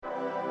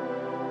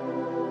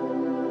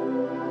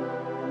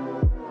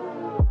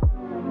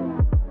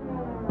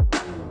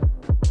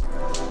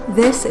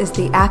This is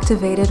the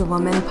Activated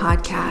Woman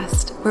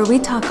podcast, where we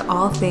talk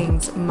all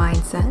things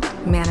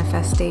mindset,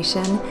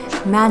 manifestation,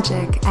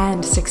 magic,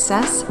 and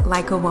success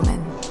like a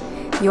woman.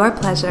 Your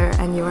pleasure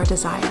and your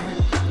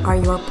desire are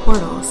your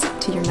portals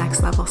to your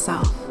next level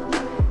self.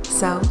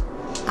 So,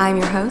 I'm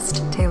your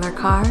host, Taylor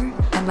Carr,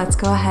 and let's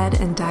go ahead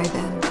and dive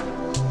in.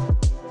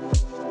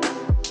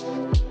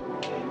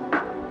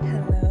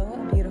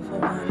 Hello, beautiful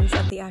ones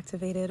of the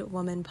Activated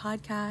Woman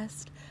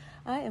podcast.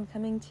 I am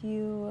coming to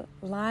you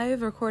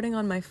live, recording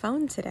on my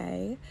phone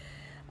today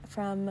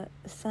from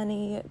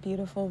sunny,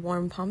 beautiful,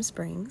 warm Palm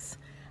Springs.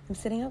 I'm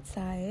sitting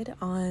outside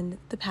on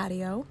the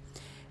patio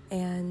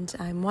and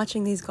I'm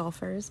watching these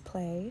golfers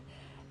play.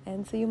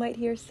 And so you might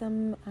hear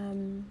some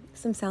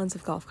sounds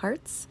of golf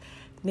carts,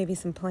 maybe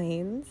some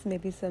planes,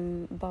 maybe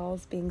some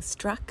balls being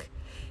struck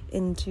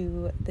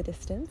into the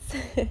distance.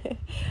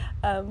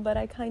 But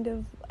I kind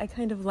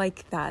of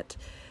like that.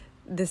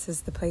 This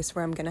is the place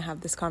where I'm going to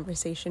have this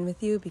conversation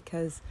with you,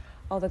 because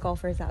all the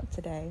golfers out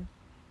today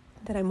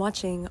that I'm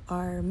watching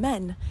are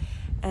men,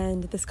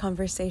 and this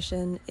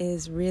conversation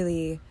is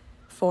really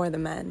for the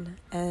men.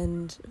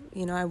 And,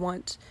 I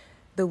want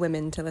the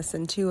women to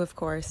listen too, of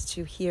course,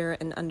 to hear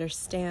and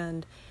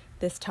understand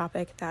this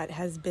topic that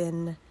has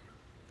been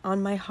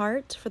on my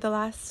heart for the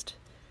last,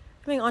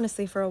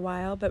 honestly for a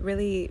while, but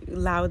really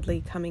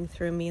loudly coming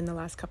through me in the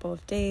last couple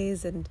of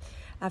days. And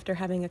after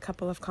having a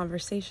couple of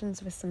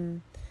conversations with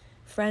some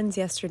friends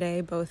yesterday,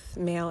 both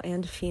male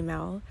and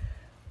female,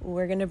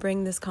 we're going to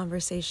bring this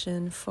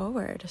conversation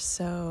forward.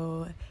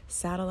 So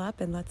saddle up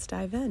and let's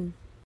dive in.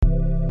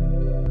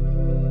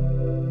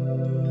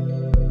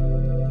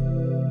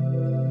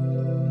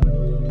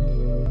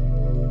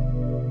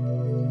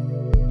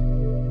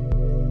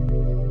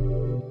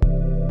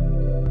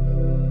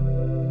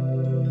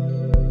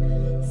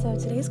 So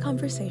today's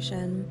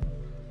conversation,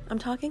 I'm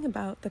talking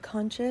about the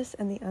conscious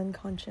and the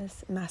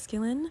unconscious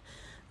masculine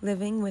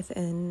living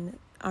within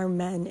our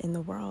men in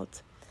the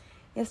world.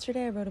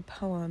 Yesterday I wrote a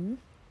poem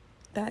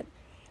that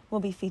will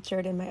be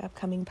featured in my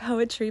upcoming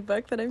poetry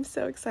book that I'm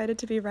so excited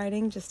to be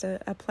writing, just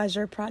a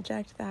pleasure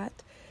project that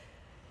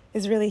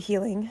is really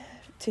healing,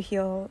 to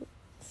heal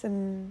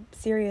some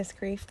serious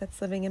grief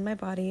that's living in my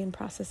body and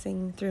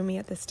processing through me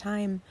at this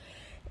time.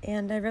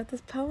 And I wrote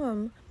this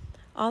poem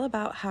all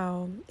about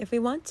how if we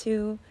want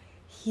to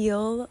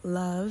heal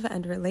love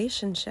and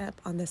relationship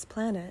on this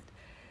planet,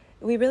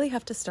 we really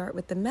have to start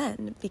with the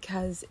men,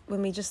 because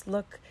when we just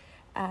look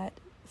at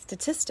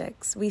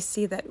statistics, we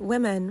see that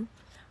women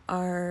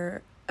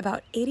are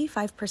about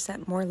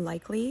 85% more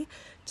likely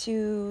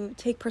to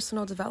take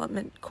personal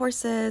development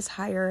courses,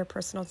 hire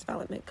personal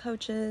development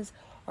coaches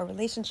or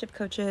relationship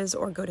coaches,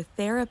 or go to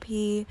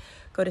therapy,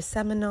 go to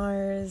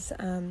seminars,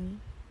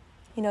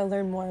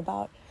 learn more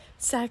about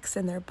sex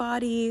and their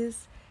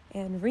bodies,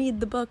 and read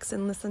the books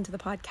and listen to the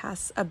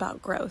podcasts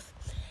about growth.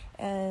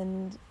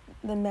 And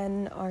the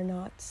men are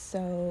not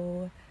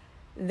so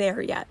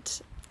there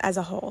yet as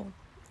a whole.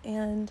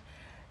 And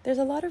there's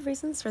a lot of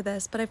reasons for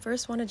this, but I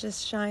first want to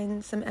just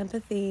shine some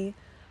empathy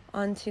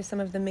onto some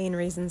of the main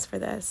reasons for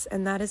this.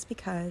 And that is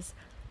because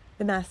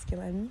the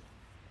masculine,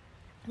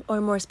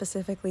 or more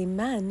specifically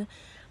men,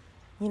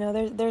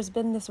 there's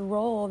been this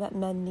role that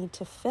men need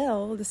to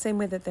fill, the same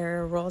way that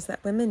there are roles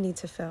that women need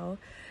to fill.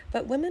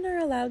 But women are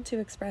allowed to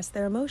express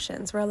their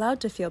emotions. We're allowed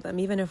to feel them,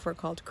 even if we're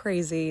called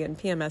crazy and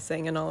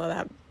PMSing and all of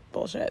that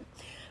bullshit.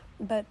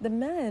 But the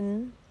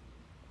men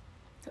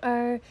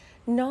are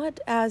not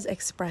as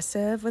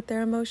expressive with their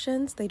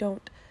emotions. They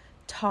don't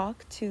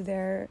talk to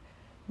their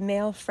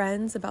male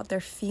friends about their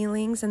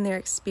feelings and their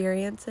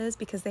experiences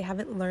because they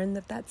haven't learned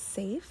that that's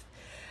safe.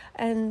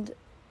 And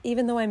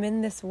even though I'm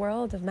in this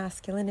world of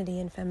masculinity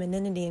and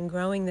femininity and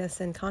growing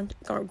this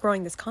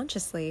growing this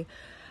consciously,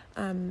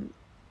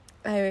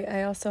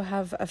 I also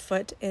have a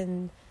foot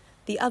in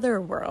the other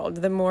world,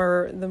 the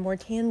more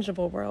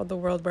tangible world, the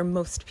world where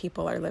most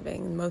people are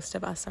living, most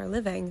of us are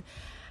living.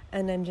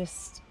 And I'm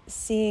just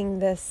seeing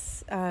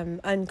this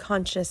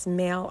unconscious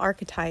male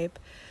archetype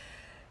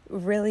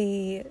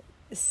really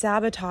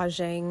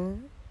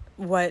sabotaging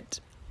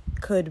what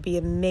could be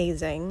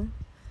amazing,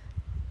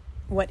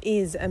 what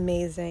is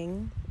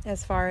amazing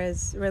as far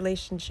as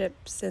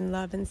relationships and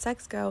love and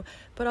sex go,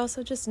 but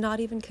also just not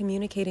even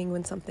communicating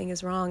when something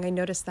is wrong. I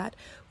noticed that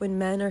when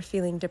men are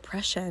feeling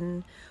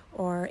depression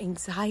or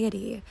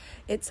anxiety,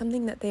 it's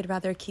something that they'd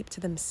rather keep to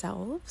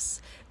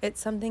themselves. It's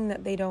something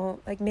that they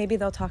don't, maybe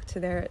they'll talk to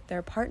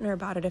their partner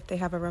about it if they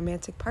have a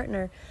romantic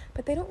partner,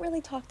 but they don't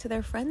really talk to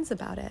their friends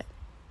about it.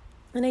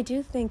 And I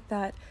do think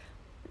that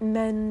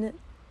men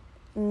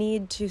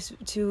need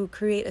to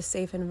create a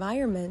safe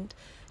environment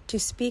to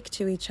speak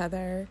to each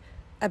other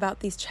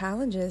about these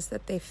challenges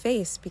that they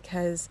face,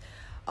 because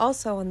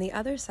also on the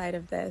other side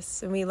of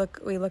this, and we look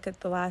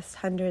at the last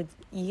 100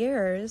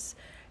 years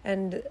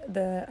and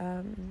the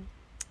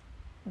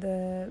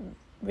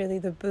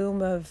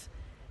boom of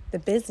the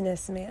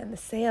businessman, the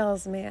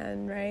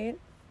salesman, right?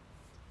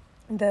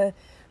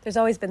 There's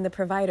always been the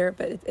provider,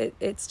 but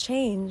it's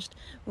changed.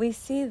 We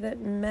see that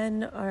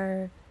men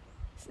are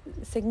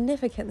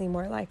significantly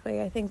more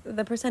likely. I think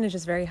the percentage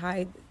is very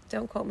high.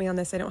 Don't quote me on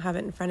this. I don't have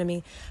it in front of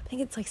me. I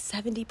think it's like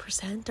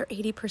 70% or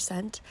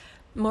 80%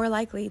 more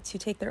likely to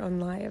take their own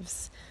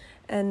lives.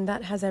 And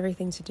that has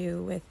everything to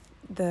do with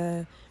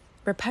the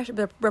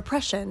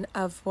repression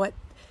of what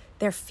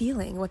they're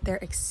feeling, what they're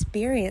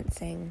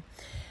experiencing,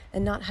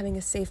 and not having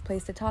a safe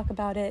place to talk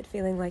about it,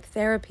 feeling like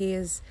therapy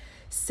is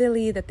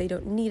silly, that they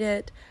don't need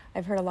it.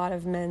 I've heard a lot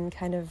of men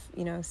kind of,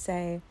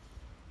 say,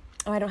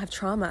 "Oh, I don't have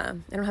trauma.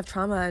 I don't have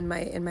trauma in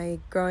my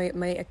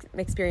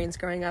experience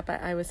growing up.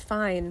 I was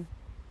fine."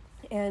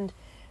 And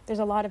there's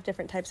a lot of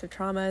different types of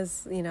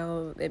traumas.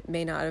 It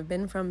may not have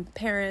been from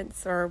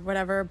parents or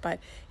whatever, but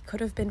it could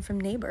have been from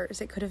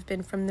neighbors. It could have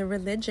been from the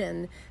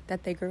religion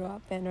that they grew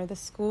up in, or the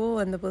school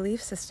and the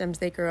belief systems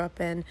they grew up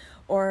in,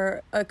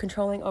 or a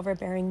controlling,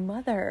 overbearing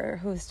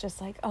mother who's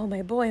just like, "Oh,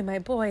 my boy,"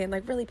 and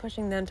like really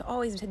pushing them to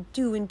always to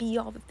do and be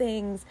all the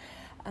things.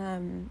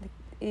 And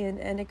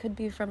it could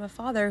be from a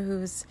father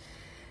who's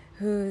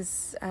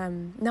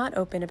not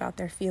open about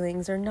their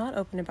feelings or not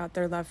open about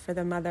their love for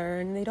the mother,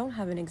 and they don't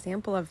have an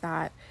example of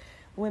that.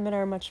 Women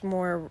are much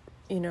more,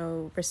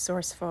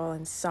 resourceful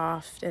and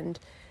soft and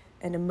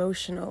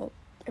emotional,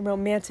 and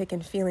romantic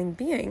and feeling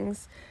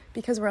beings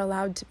because we're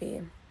allowed to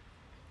be.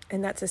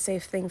 And that's a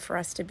safe thing for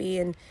us to be,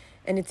 and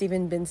it's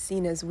even been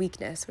seen as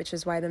weakness, which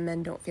is why the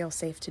men don't feel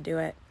safe to do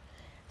it.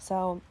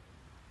 So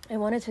I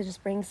wanted to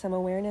just bring some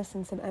awareness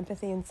and some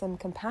empathy and some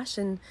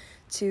compassion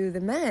to the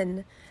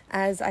men,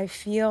 as I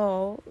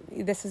feel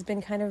this has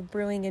been kind of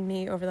brewing in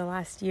me over the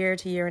last year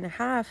to year and a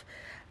half.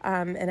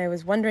 And I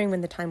was wondering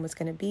when the time was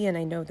going to be, and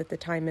I know that the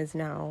time is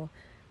now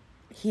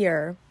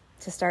here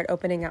to start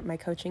opening up my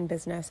coaching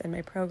business and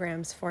my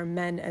programs for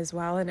men as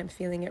well. And I'm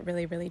feeling it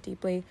really, really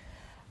deeply.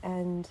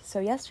 And so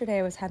yesterday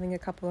I was having a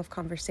couple of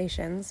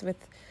conversations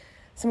with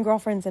some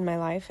girlfriends in my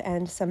life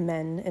and some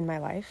men in my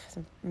life,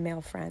 some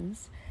male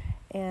friends.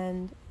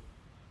 And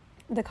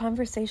the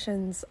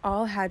conversations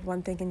all had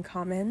one thing in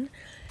common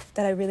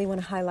that I really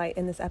want to highlight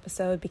in this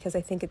episode, because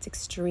I think it's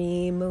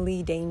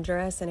extremely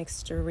dangerous and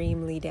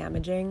extremely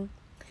damaging.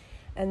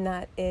 And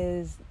that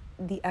is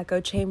the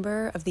echo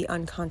chamber of the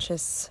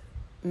unconscious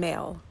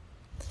male.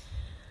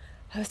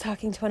 I was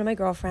talking to one of my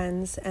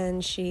girlfriends,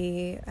 and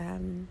she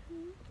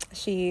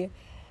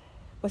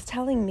was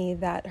telling me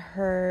that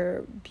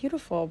her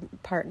beautiful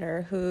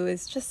partner, who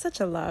is just such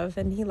a love,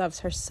 and he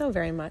loves her so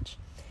very much,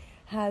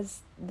 has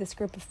this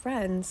group of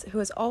friends who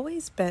have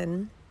always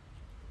been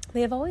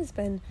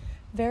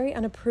very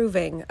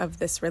unapproving of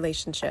this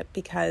relationship,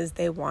 because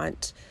they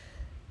want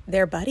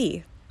their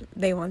buddy.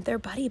 They want their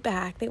buddy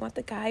back. They want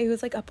the guy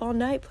who's like up all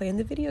night playing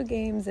the video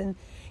games and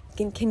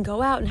can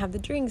go out and have the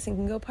drinks and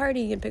can go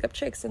party and pick up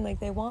chicks, and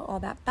like they want all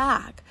that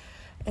back.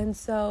 And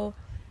so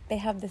they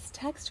have this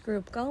text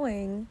group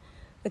going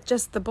with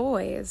just the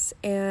boys,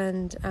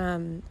 and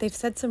they've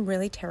said some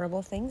really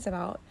terrible things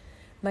about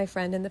my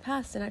friend in the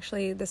past. And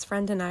actually, this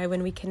friend and I,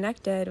 when we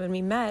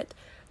met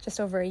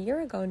just over a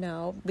year ago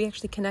now, we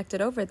actually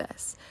connected over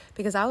this,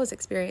 because I was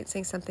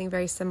experiencing something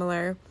very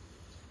similar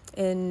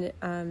in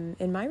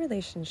my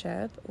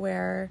relationship,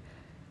 where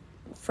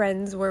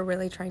friends were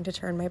really trying to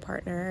turn my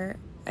partner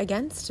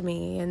against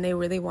me, and they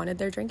really wanted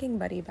their drinking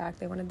buddy back.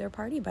 They wanted their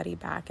party buddy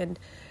back. And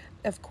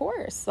of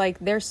course, like,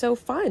 they're so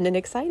fun and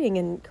exciting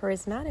and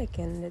charismatic,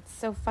 and it's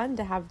so fun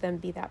to have them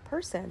be that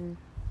person.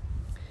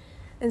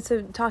 And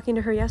so talking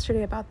to her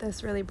yesterday about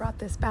this really brought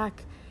this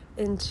back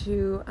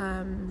into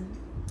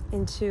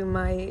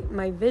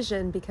my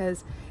vision,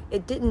 because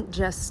it didn't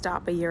just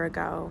stop a year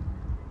ago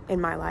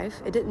in my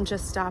life. It didn't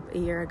just stop a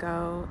year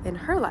ago in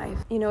her life.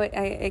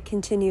 It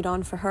continued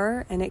on for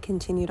her, and it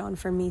continued on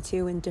for me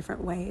too, in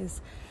different ways.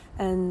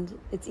 And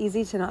it's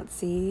easy to not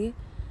see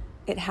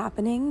it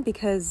happening,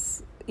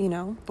 because,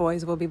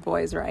 boys will be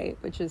boys, right?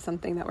 Which is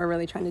something that we're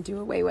really trying to do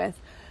away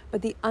with.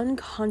 But the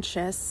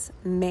unconscious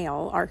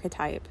male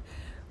archetype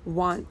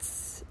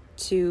wants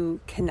to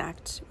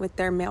connect with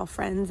their male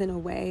friends in a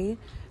way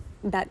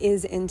that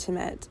is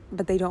intimate,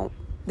 but they don't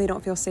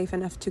feel safe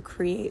enough to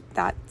create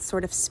that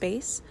sort of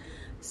space.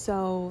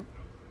 So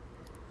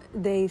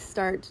they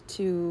start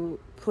to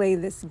play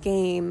this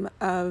game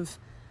of,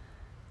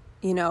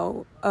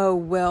 oh,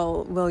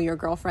 will your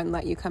girlfriend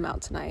let you come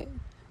out tonight?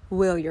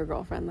 Will your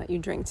girlfriend let you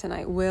drink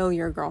tonight? Will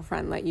your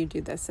girlfriend let you do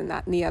this and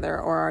that and the other?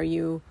 Or are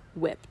you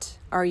whipped?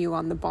 Are you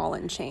on the ball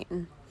and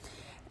chain?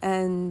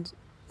 And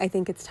I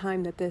think it's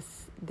time that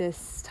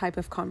this type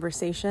of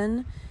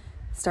conversation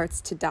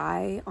starts to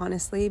die,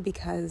 honestly,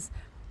 because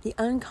the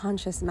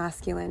unconscious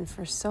masculine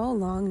for so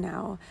long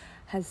now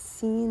has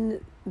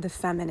seen the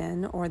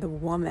feminine, or the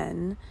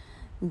woman,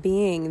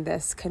 being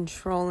this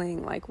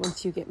controlling, like,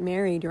 once you get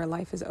married, your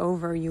life is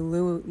over, you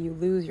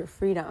lose your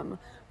freedom.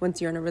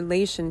 Once you're in a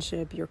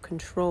relationship, you're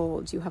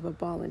controlled, you have a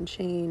ball and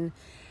chain,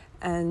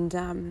 and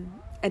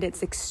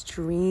it's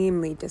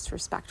extremely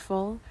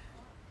disrespectful,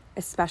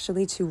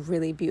 especially to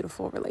really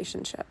beautiful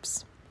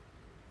relationships,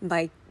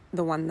 like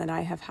the one that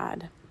I have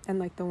had, and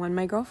like the one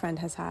my girlfriend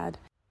has had.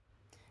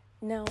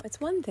 Now, it's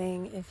one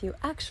thing if you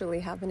actually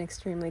have an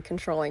extremely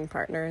controlling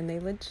partner and they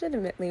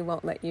legitimately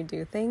won't let you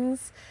do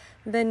things,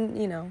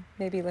 then,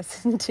 maybe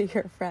listen to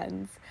your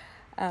friends.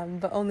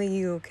 But only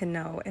you can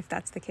know if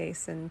that's the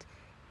case. And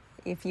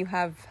if you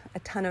have a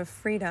ton of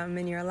freedom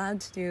and you're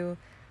allowed to do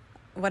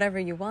whatever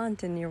you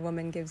want and your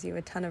woman gives you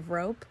a ton of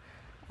rope,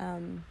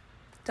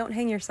 don't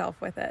hang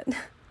yourself with it.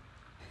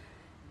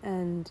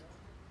 And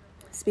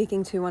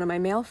speaking to one of my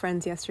male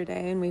friends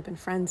yesterday, and we've been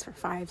friends for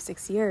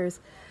 5-6 years,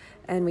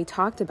 and we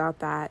talked about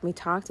that. We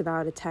talked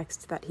about a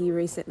text that he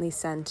recently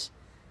sent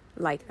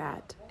like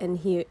that. And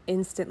he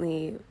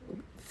instantly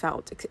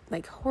felt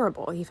like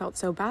horrible. He felt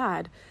so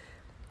bad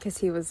because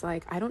he was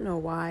like, I don't know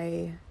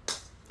why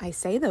I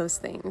say those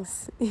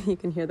things. You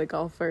can hear the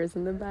golfers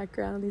in the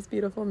background, these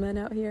beautiful men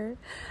out here.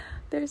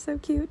 They're so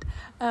cute.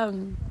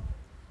 He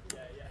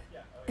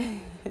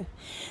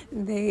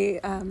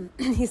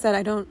said,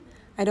 I don't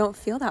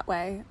feel that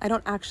way. I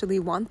don't actually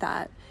want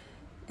that.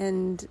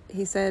 And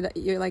he said,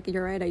 you're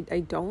right.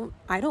 I don't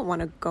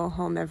want to go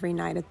home every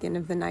night at the end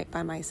of the night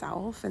by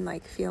myself and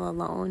like feel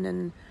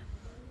alone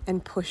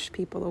and push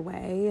people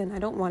away. And I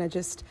don't want to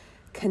just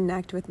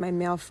connect with my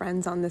male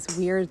friends on this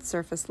weird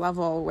surface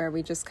level where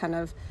we just kind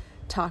of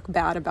talk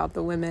bad about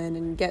the women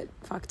and get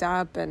fucked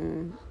up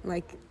and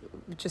like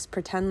just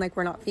pretend like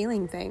we're not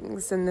feeling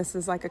things. And this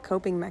is like a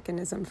coping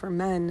mechanism for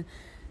men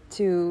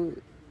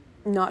to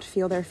not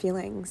feel their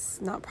feelings,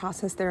 not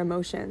process their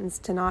emotions,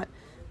 to not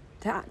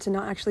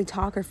actually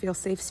talk or feel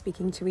safe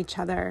speaking to each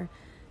other.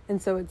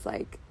 And so it's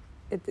like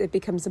it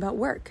becomes about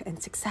work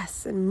and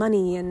success and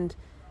money and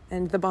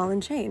the ball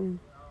and chain.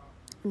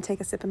 And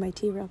take a sip of my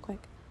tea real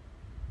quick.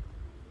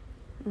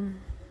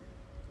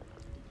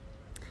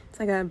 It's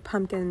like a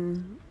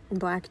pumpkin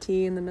black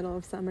tea in the middle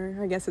of summer.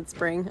 I guess it's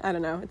spring. I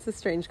don't know. It's a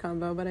strange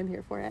combo, but I'm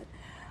here for it.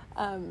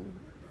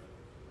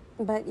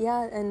 But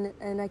yeah,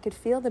 and I could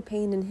feel the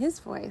pain in his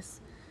voice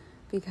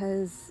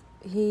because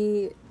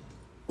he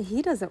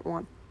doesn't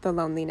want the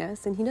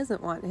loneliness, and he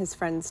doesn't want his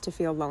friends to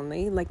feel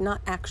lonely, like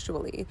not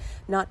actually,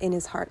 not in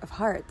his heart of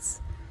hearts.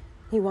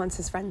 He wants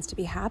his friends to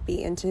be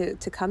happy and to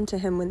come to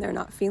him when they're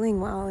not feeling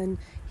well, and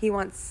he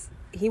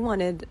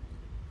wanted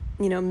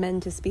men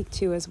to speak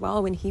to as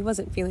well when he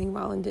wasn't feeling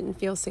well and didn't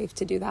feel safe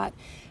to do that.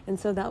 And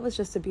so that was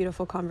just a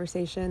beautiful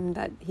conversation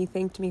that he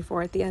thanked me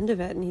for at the end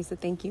of it. And he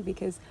said, thank you,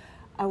 because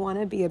I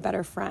want to be a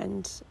better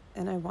friend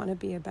and I want to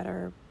be a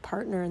better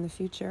partner in the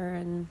future.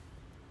 And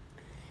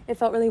it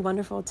felt really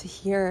wonderful to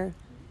hear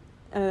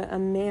a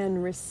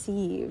man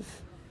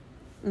receive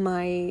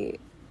the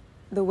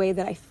way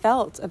that I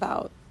felt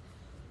about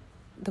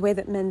the way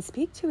that men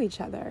speak to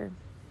each other.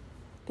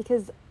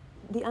 Because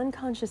the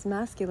unconscious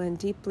masculine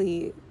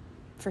deeply,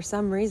 for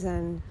some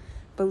reason,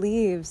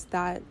 believes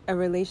that a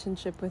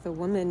relationship with a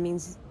woman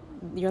means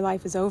your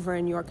life is over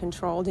and you're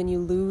controlled and you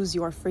lose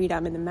your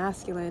freedom. And the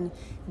masculine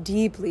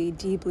deeply,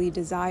 deeply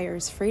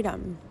desires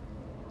freedom.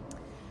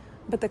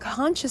 But the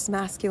conscious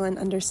masculine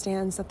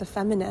understands that the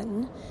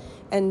feminine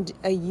and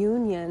a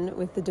union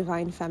with the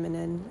divine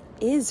feminine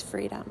is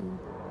freedom.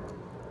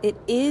 It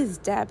is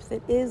depth,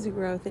 it is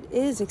growth, it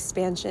is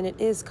expansion, it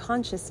is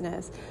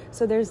consciousness.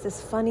 So there's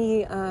this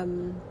funny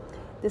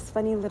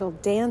little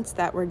dance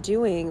that we're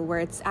doing where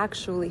it's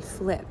actually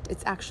flipped.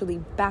 It's actually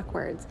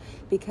backwards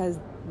because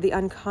the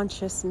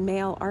unconscious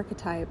male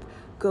archetype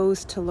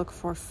goes to look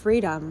for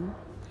freedom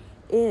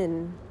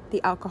in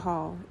the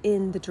alcohol,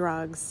 in the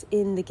drugs,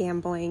 in the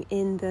gambling,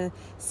 in the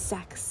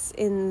sex,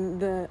 in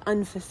the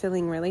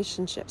unfulfilling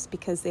relationships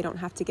because they don't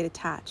have to get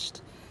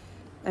attached.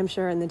 I'm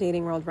sure in the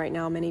dating world right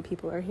now, many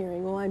people are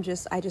hearing, well, I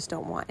just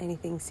don't want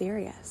anything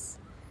serious.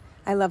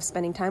 I love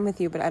spending time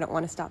with you, but I don't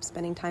want to stop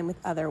spending time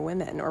with other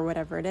women or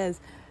whatever it is.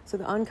 So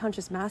the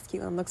unconscious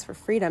masculine looks for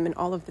freedom in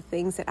all of the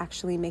things that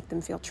actually make them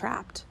feel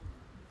trapped.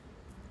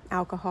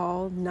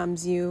 Alcohol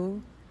numbs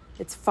you.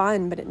 It's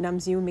fun, but it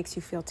numbs you, makes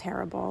you feel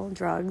terrible.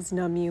 Drugs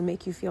numb you,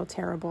 make you feel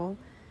terrible.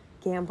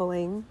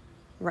 Gambling,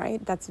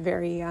 right? That's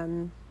very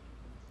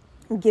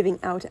giving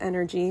out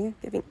energy,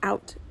 giving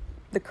out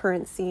the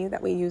currency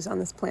that we use on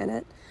this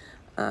planet.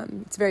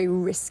 It's very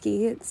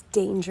risky. It's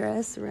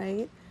dangerous,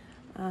 right?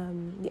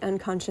 The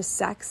unconscious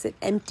sex, it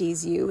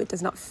empties you. It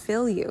does not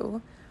fill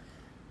you.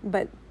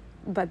 But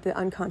the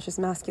unconscious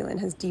masculine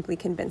has deeply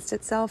convinced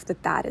itself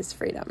that that is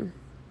freedom.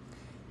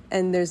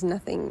 And there's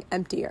nothing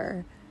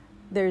emptier.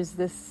 There's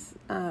this,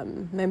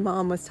 my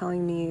mom was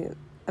telling me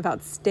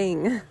about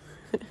Sting,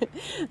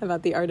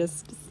 about the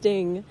artist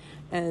Sting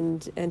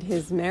and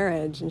his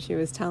marriage. And she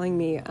was telling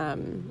me,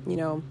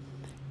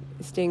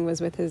 Sting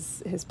was with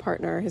his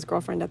partner, his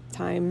girlfriend at the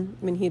time,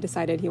 when he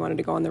decided he wanted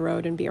to go on the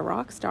road and be a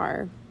rock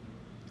star.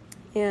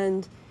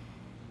 And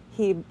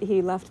he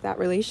left that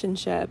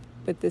relationship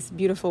with this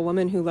beautiful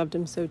woman who loved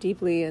him so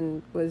deeply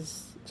and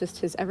was just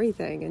his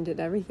everything and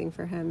did everything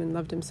for him and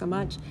loved him so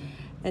much.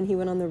 And he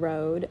went on the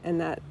road, and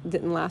that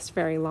didn't last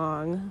very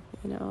long,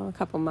 a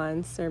couple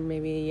months or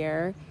maybe a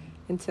year,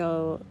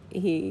 until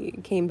he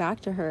came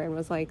back to her and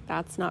was like,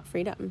 that's not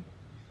freedom.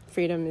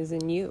 Freedom is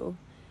in you.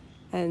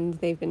 And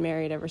they've been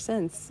married ever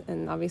since.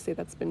 And obviously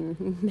that's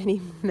been many,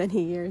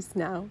 many years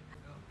now.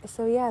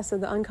 So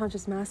the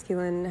unconscious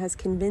masculine has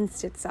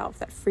convinced itself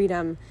that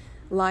freedom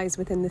lies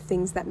within the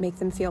things that make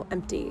them feel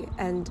empty.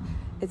 And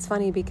it's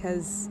funny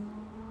because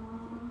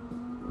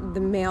the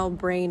male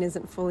brain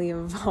isn't fully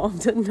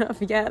evolved enough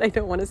yet. I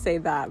don't want to say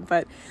that,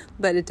 but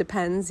it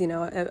depends.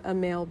 A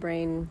male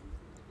brain,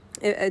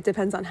 it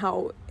depends on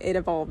how it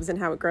evolves and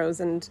how it grows.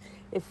 And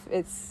if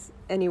it's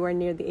anywhere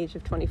near the age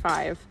of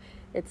 25,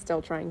 it's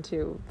still trying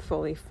to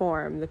fully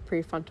form. The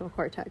prefrontal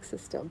cortex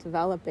is still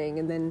developing.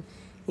 And then,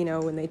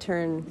 when they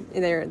turn,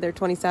 they're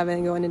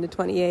 27 going into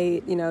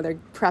 28, they're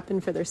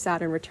prepping for their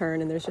Saturn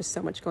return, and there's just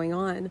so much going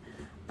on.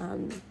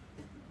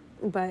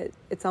 But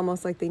it's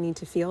almost like they need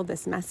to feel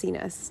this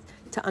messiness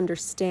to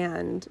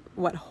understand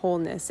what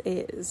wholeness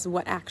is,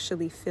 what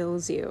actually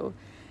fills you.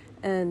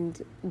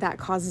 And that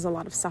causes a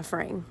lot of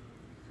suffering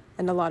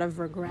and a lot of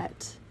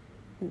regret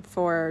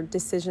for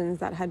decisions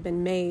that had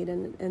been made.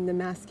 And the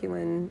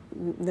masculine,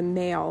 the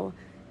male,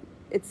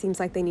 it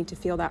seems like they need to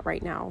feel that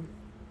right now.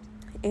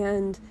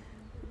 And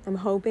I'm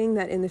hoping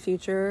that in the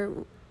future,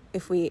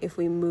 if we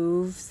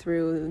move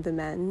through the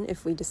men,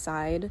 if we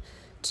decide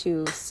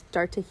to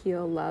start to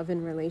heal love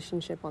and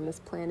relationship on this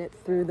planet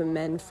through the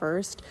men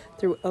first,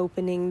 through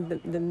opening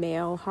the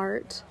male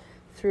heart,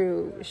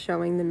 through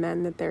showing the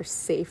men that they're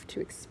safe to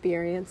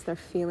experience their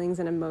feelings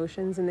and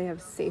emotions, and they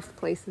have safe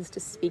places to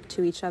speak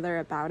to each other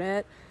about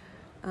it,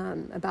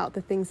 about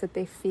the things that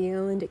they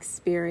feel and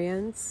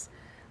experience.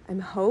 I'm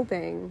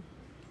hoping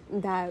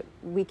that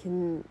we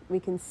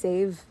can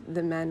save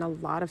the men a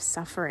lot of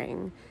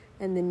suffering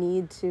and the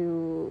need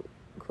to,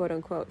 quote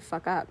unquote,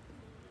 fuck up,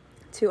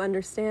 to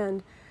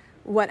understand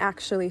what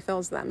actually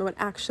fills them, what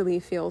actually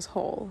feels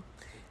whole.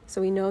 So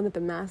we know that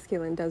the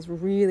masculine does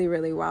really,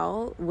 really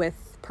well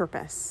with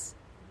purpose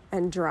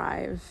and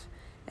drive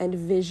and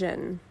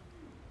vision.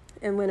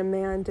 And when a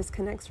man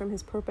disconnects from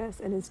his purpose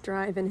and his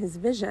drive and his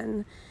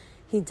vision,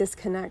 he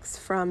disconnects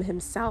from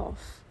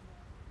himself.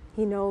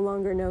 He no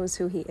longer knows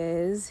who he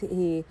is.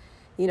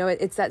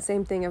 It's that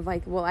same thing of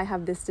like, well, I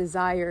have this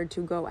desire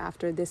to go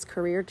after this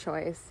career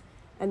choice,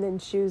 and then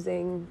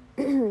choosing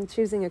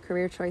a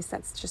career choice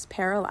that's just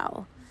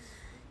parallel,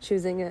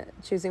 choosing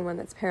one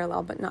that's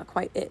parallel but not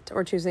quite it,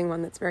 or choosing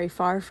one that's very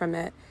far from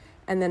it,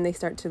 and then they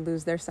start to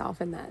lose their self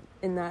in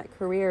that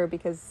career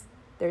because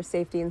there's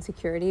safety and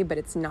security, but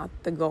it's not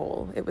the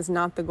goal. It was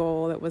not the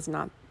goal. It was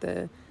not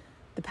the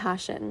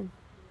passion.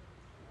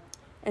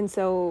 And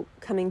so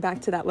coming back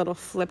to that little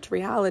flipped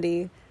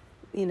reality,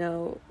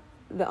 the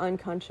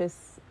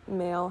unconscious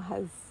male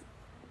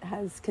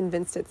has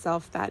convinced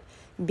itself that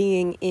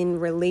being in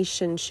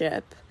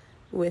relationship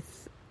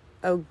with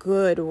a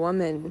good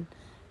woman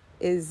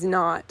is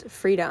not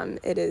freedom.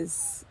 It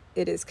is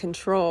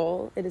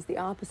control. It is the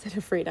opposite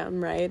of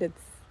freedom, right?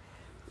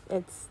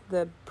 It's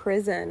the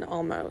prison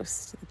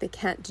almost. They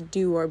can't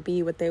do or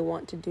be what they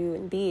want to do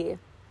and be.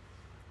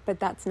 But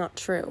that's not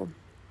true.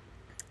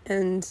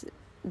 And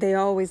they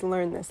always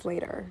learn this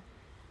later.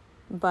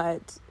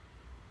 But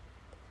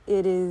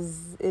it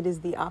is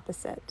the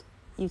opposite.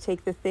 You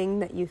take the thing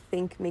that you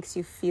think makes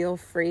you feel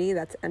free,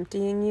 that's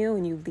emptying you,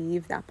 and you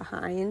leave that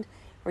behind,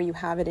 or you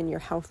have it in your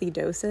healthy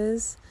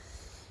doses,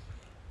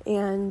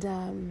 and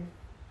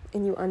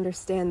you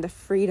understand the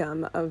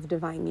freedom of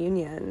divine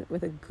union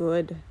with a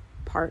good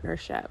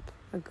partnership,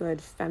 a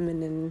good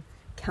feminine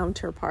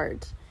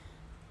counterpart,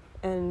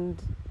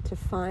 and to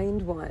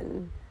find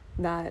one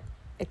that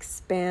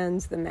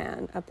expands the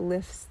man,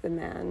 uplifts the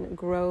man,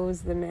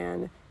 grows the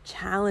man,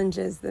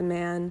 challenges the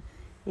man,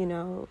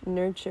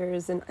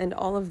 nurtures, and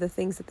all of the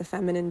things that the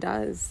feminine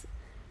does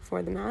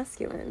for the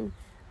masculine.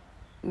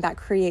 That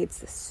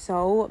creates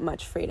so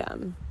much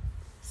freedom,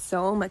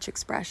 so much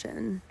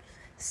expression.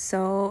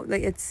 So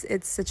it's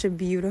such a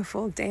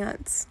beautiful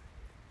dance.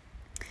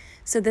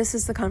 So this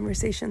is the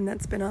conversation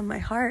that's been on my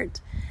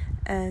heart.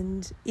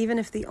 And even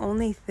if the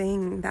only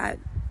thing that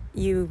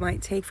you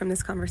might take from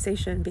this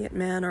conversation, be it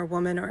man or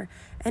woman or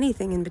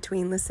anything in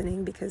between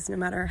listening, because no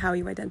matter how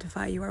you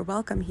identify, you are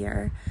welcome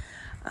here.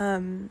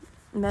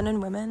 Men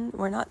and women,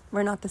 we're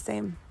not the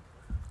same.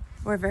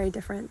 We're very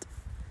different.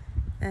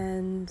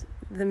 And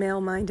the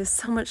male mind is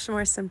so much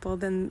more simple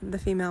than the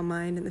female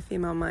mind, and the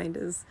female mind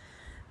is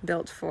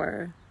built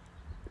for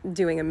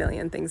doing a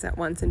million things at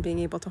once and being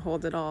able to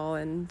hold it all,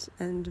 and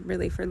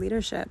really for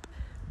leadership.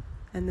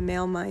 And the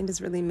male mind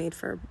is really made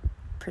for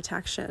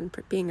protection,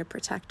 being a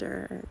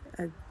protector,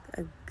 a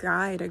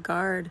guide, a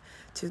guard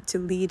to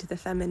lead the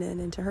feminine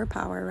into her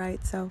power,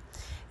 right? So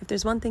if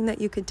there's one thing that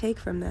you could take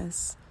from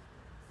this,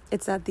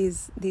 it's that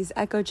these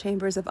echo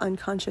chambers of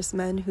unconscious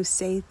men who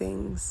say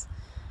things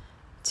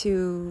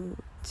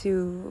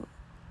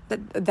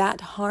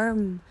that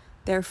harm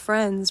their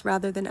friends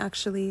rather than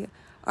actually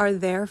are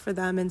there for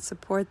them and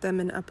support them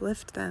and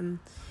uplift them.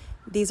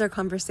 These are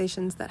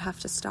conversations that have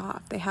to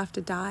stop. They have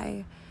to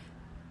die.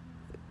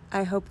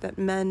 I hope that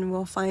men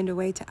will find a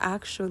way to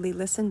actually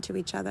listen to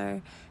each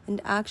other and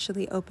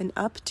actually open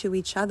up to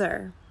each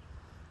other.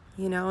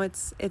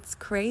 It's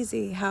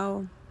crazy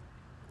how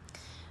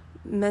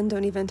men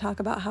don't even talk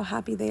about how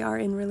happy they are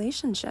in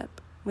relationship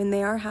when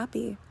they are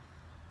happy.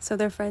 so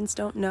their friends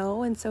don't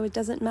know, and so it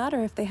doesn't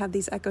matter if they have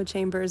these echo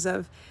chambers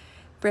of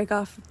break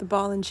off the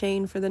ball and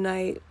chain for the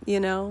night,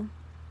 And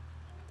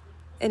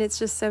it's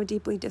just so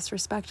deeply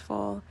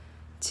disrespectful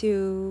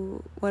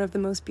to one of the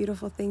most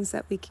beautiful things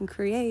that we can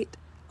create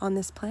on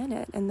this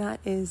planet, and that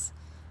is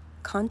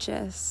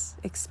conscious,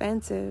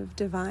 expansive,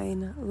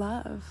 divine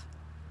love.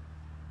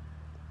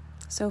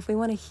 So if we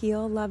want to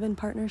heal love and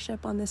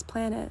partnership on this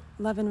planet,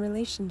 love and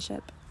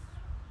relationship,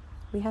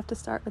 we have to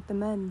start with the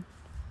men.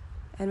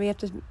 And we have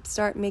to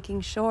start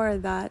making sure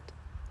that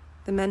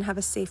the men have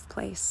a safe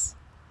place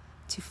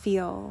to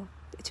feel,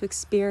 to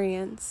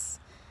experience,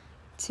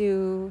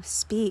 to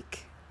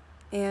speak,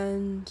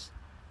 and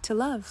to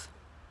love.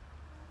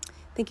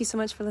 Thank you so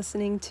much for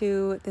listening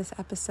to this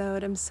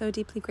episode. I'm so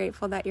deeply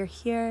grateful that you're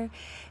here.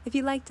 If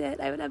you liked it,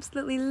 I would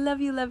absolutely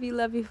love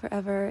you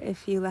forever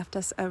if you left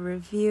us a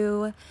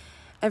review.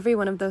 Every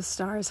one of those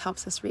stars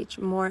helps us reach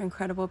more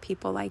incredible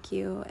people like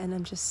you, and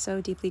I'm just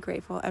so deeply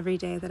grateful every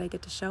day that I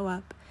get to show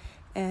up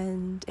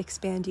and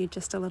expand you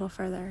just a little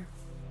further.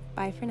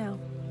 Bye for now.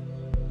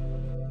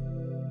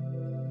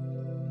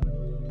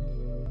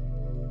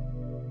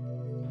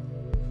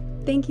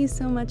 Thank you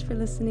so much for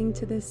listening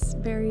to this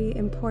very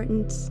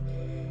important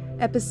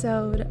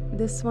episode.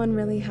 This one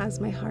really has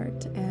my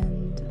heart,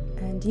 and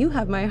you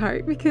have my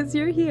heart because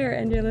you're here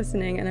and you're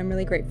listening, and I'm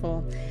really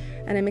grateful.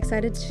 And I'm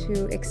excited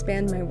to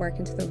expand my work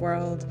into the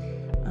world,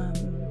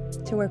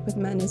 to work with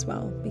men as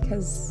well,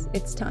 because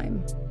it's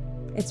time.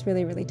 It's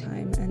really, really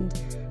time, and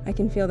I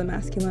can feel the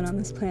masculine on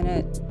this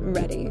planet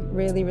really,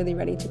 really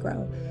ready to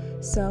grow.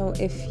 So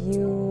if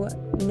you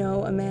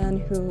know a man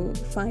who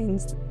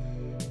finds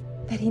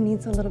that he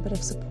needs a little bit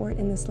of support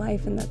in this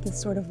life and that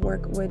this sort of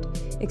work would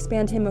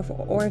expand him,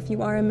 or if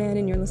you are a man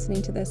and you're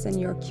listening to this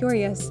and you're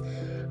curious,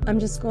 I'm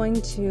just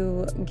going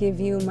to give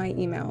you my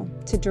email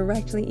to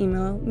directly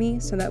email me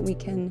so that we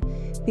can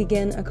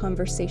begin a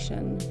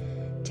conversation.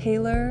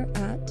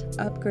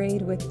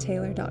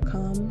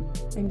 Taylor@upgradewithtaylor.com.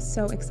 I'm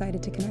so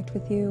excited to connect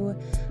with you.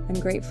 I'm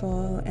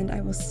grateful, and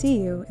I will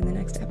see you in the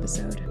next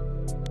episode.